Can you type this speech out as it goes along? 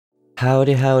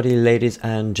Howdy howdy ladies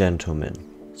and gentlemen.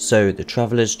 So the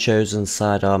Traveler's chosen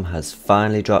sidearm has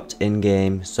finally dropped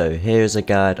in-game, so here's a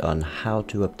guide on how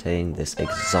to obtain this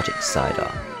exotic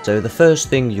sidearm. So the first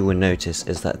thing you will notice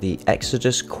is that the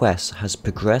Exodus quest has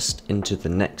progressed into the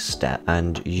next step,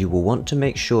 and you will want to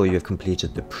make sure you have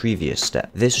completed the previous step.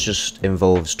 This just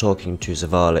involves talking to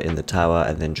Zavala in the tower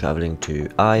and then travelling to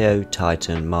Io,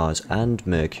 Titan, Mars and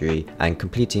Mercury and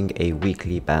completing a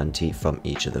weekly bounty from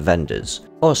each of the vendors.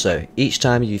 Also, each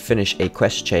time you finish a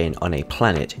quest chain on a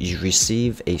planet, you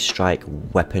receive a strike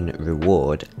weapon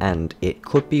reward, and it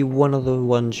could be one of the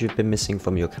ones you've been missing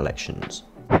from your collections.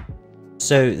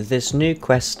 So this new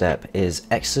quest step is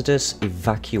Exodus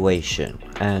Evacuation,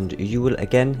 and you will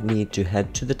again need to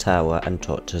head to the tower and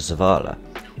talk to Zavala.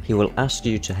 He will ask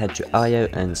you to head to Io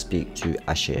and speak to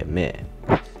Ashir Mir.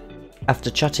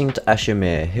 After chatting to Ashir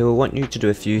Mir, he will want you to do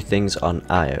a few things on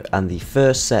Io, and the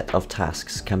first set of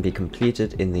tasks can be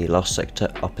completed in the Lost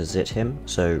Sector opposite him,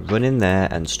 so run in there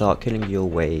and start killing your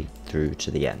way through to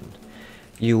the end.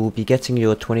 You will be getting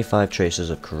your 25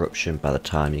 traces of corruption by the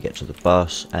time you get to the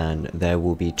boss, and there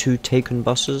will be 2 taken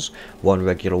bosses, one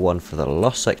regular one for the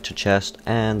Lost Sector chest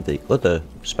and the other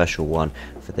special one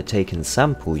for the taken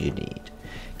sample you need.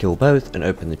 Kill both and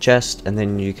open the chest, and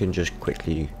then you can just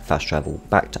quickly fast travel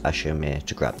back to Ashir Mir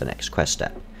to grab the next quest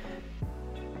step.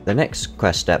 The next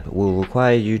quest step will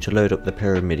require you to load up the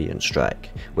Pyramidion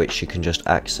Strike, which you can just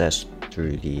access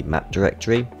through the map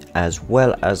directory, as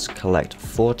well as collect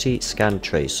 40 scan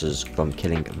tracers from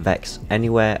killing Vex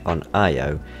anywhere on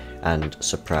Io, and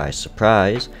surprise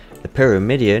surprise, the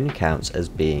Pyramidion counts as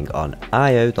being on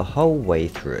Io the whole way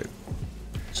through.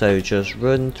 So just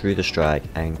run through the strike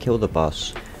and kill the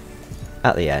boss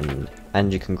at the end,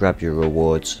 and you can grab your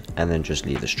rewards and then just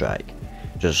leave the strike.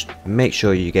 Just make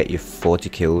sure you get your 40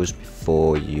 kills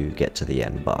before you get to the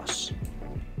end boss.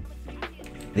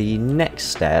 The next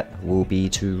step will be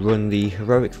to run the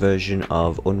heroic version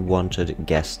of Unwanted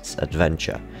Guests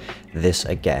Adventure. This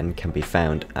again can be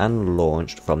found and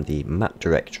launched from the map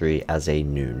directory as a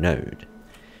new node.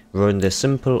 Run this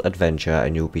simple adventure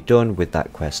and you'll be done with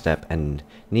that quest step and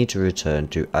need to return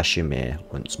to Ashir Mir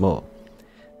once more.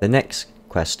 The next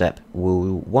quest step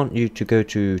will want you to go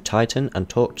to Titan and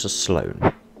talk to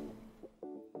Sloan.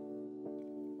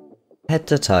 Head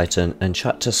to Titan and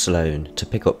chat to Sloan to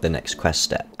pick up the next quest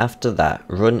step. After that,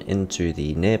 run into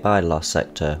the nearby Lost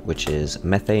Sector, which is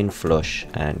Methane Flush,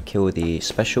 and kill the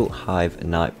special Hive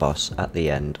Night boss at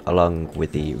the end, along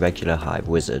with the regular Hive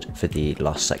Wizard for the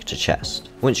Lost Sector chest.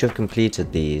 Once you have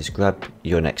completed these, grab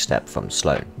your next step from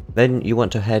Sloan. Then you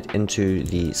want to head into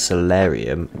the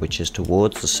Solarium, which is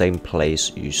towards the same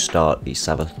place you start the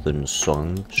Savathun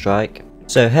Song strike.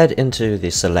 So head into the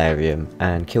Solarium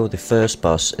and kill the first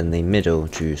boss in the middle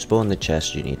to spawn the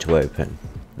chest you need to open.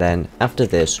 Then after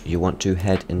this, you want to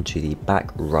head into the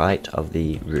back right of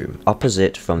the room,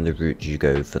 opposite from the route you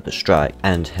go for the strike,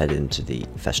 and head into the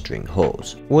Festering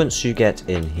Halls. Once you get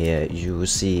in here, you will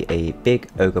see a big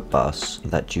ogre boss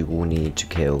that you will need to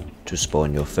kill to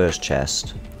spawn your first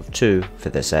chest. 2 for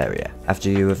this area. After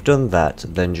you have done that,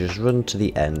 then just run to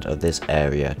the end of this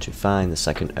area to find the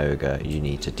second ogre you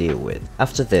need to deal with.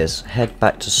 After this, head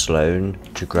back to Sloan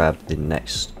to grab the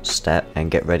next step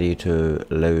and get ready to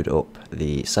load up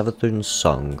the Savathun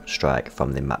Song strike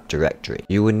from the map directory.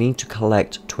 You will need to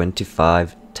collect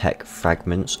 25 tech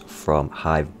fragments from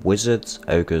Hive Wizards,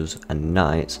 Ogres and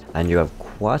Knights, and you have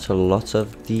quite a lot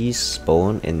of these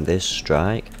spawn in this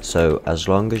strike, so as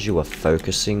long as you are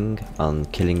focusing on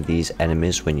killing these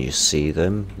enemies when you see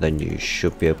them, then you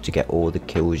should be able to get all the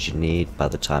kills you need by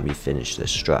the time you finish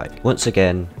this strike. Once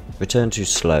again, return to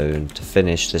Sloan to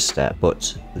finish this step,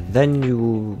 but then you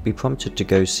will be prompted to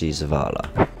go see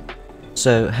Zavala.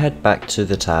 So head back to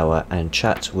the tower and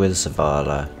chat with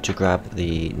Zavala to grab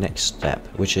the next step,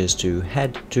 which is to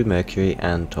head to Mercury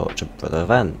and talk to Brother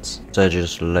Vance. So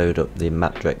just load up the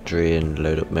map directory and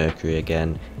load up Mercury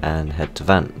again and head to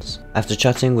Vance. After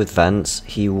chatting with Vance,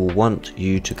 he will want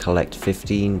you to collect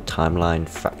 15 timeline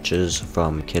fractures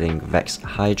from killing Vex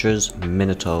Hydras,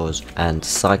 Minotaurs and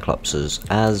Cyclopses,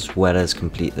 as well as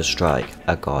complete the strike,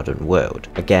 A Garden World.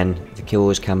 Again, the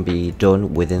kills can be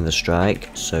done within the strike,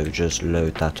 so just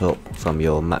load that up from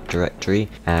your map directory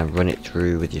and run it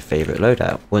through with your favourite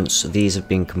loadout. Once these have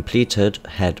been completed,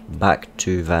 head back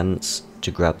to Vance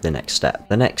to grab the next step.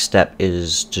 The next step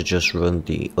is to just run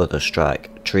the other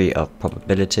strike, Tree of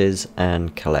Probabilities,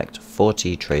 and collect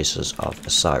 40 traces of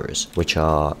Osiris, which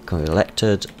are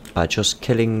collected by just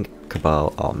killing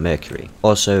Cabal or Mercury.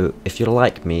 Also, if you're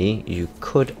like me, you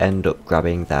could end up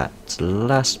grabbing that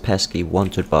last pesky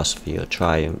wanted boss for your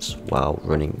triumphs while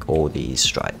running all these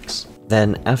strikes.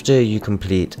 Then after you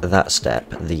complete that step,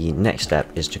 the next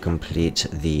step is to complete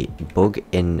the Bug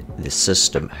in the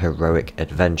System Heroic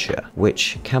Adventure,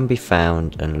 which can be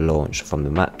found and launched from the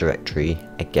map directory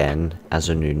again as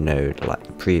a new node like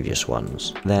the previous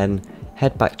ones. Then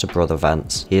head back to Brother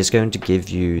Vance. He is going to give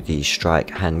you the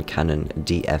Strike Hand Cannon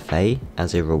DFA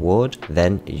as a reward.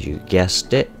 Then you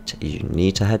guessed it, you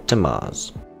need to head to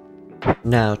Mars.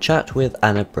 Now chat with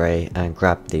Anna Bray and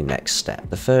grab the next step.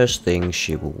 The first thing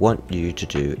she will want you to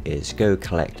do is go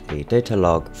collect a data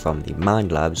log from the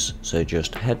Mind Labs, so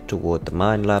just head toward the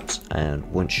Mind Labs, and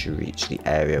once you reach the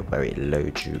area where it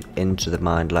loads you into the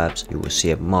Mind Labs, you will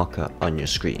see a marker on your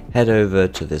screen. Head over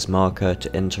to this marker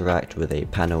to interact with a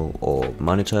panel or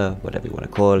monitor, whatever you want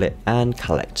to call it, and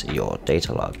collect your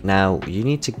data log. Now you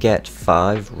need to get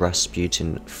 5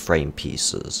 Rasputin frame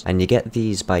pieces, and you get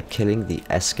these by killing the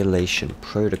escalation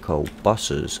protocol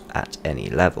bosses at any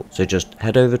level. So just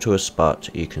head over to a spot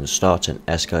you can start an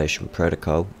escalation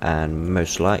protocol, and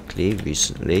most likely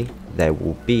recently there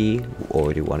will be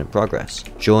already one in progress.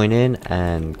 Join in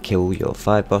and kill your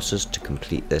 5 bosses to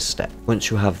complete this step.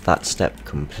 Once you have that step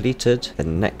completed, the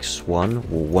next one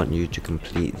will want you to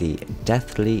complete the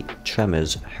Deathly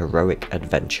Tremors Heroic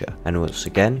Adventure, and once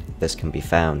again this can be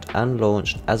found and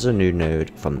launched as a new node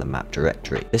from the map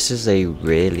directory. This is a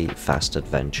really fast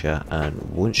adventure, and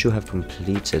once you have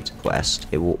completed the quest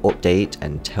it will update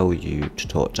and tell you to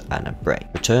talk to Anna Bray.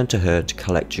 Return to her to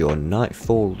collect your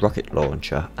Nightfall rocket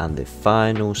launcher and the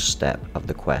final step of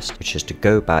the quest, which is to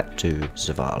go back to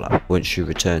Zavala. Once you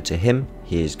return to him,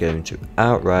 he is going to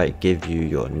outright give you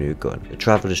your new gun, the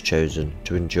Traveler's Chosen,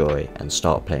 to enjoy and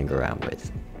start playing around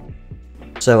with.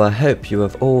 So I hope you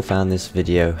have all found this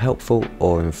video helpful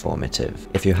or informative.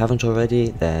 If you haven't already,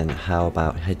 then how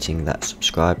about hitting that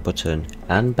subscribe button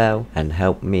and bell and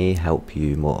help me help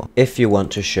you more. If you want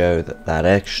to show that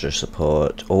extra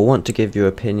support or want to give your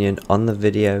opinion on the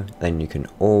video, then you can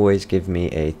always give me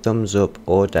a thumbs up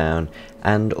or down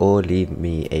and or leave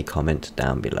me a comment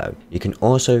down below. You can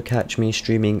also catch me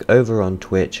streaming over on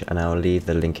Twitch, and I'll leave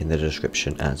the link in the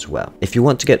description as well. If you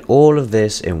want to get all of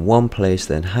this in one place,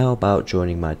 then how about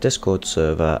joining my Discord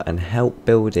server and help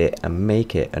build it and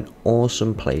make it an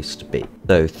awesome place to be.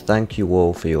 So thank you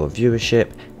all for your viewership,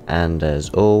 and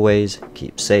as always,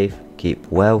 keep safe,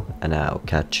 keep well, and I'll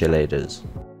catch you later.